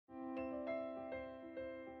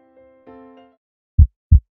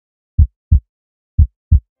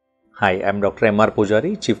Hi, I'm Dr. M R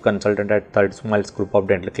Pujari, Chief Consultant at Third Smiles Group of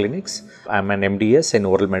Dental Clinics. I'm an MDS in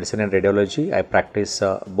Oral Medicine and Radiology. I practice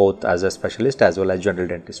both as a specialist as well as general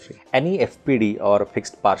dentistry. Any FPD or a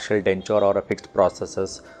fixed partial denture or a fixed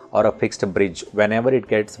prosthesis or a fixed bridge, whenever it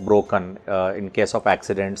gets broken in case of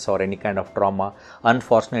accidents or any kind of trauma,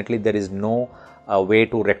 unfortunately there is no way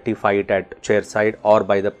to rectify it at chair side or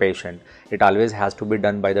by the patient. It always has to be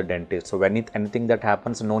done by the dentist. So when anything that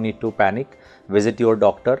happens, no need to panic. Visit your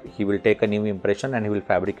doctor. He will take a new impression and he will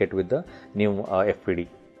fabricate with the new FPD.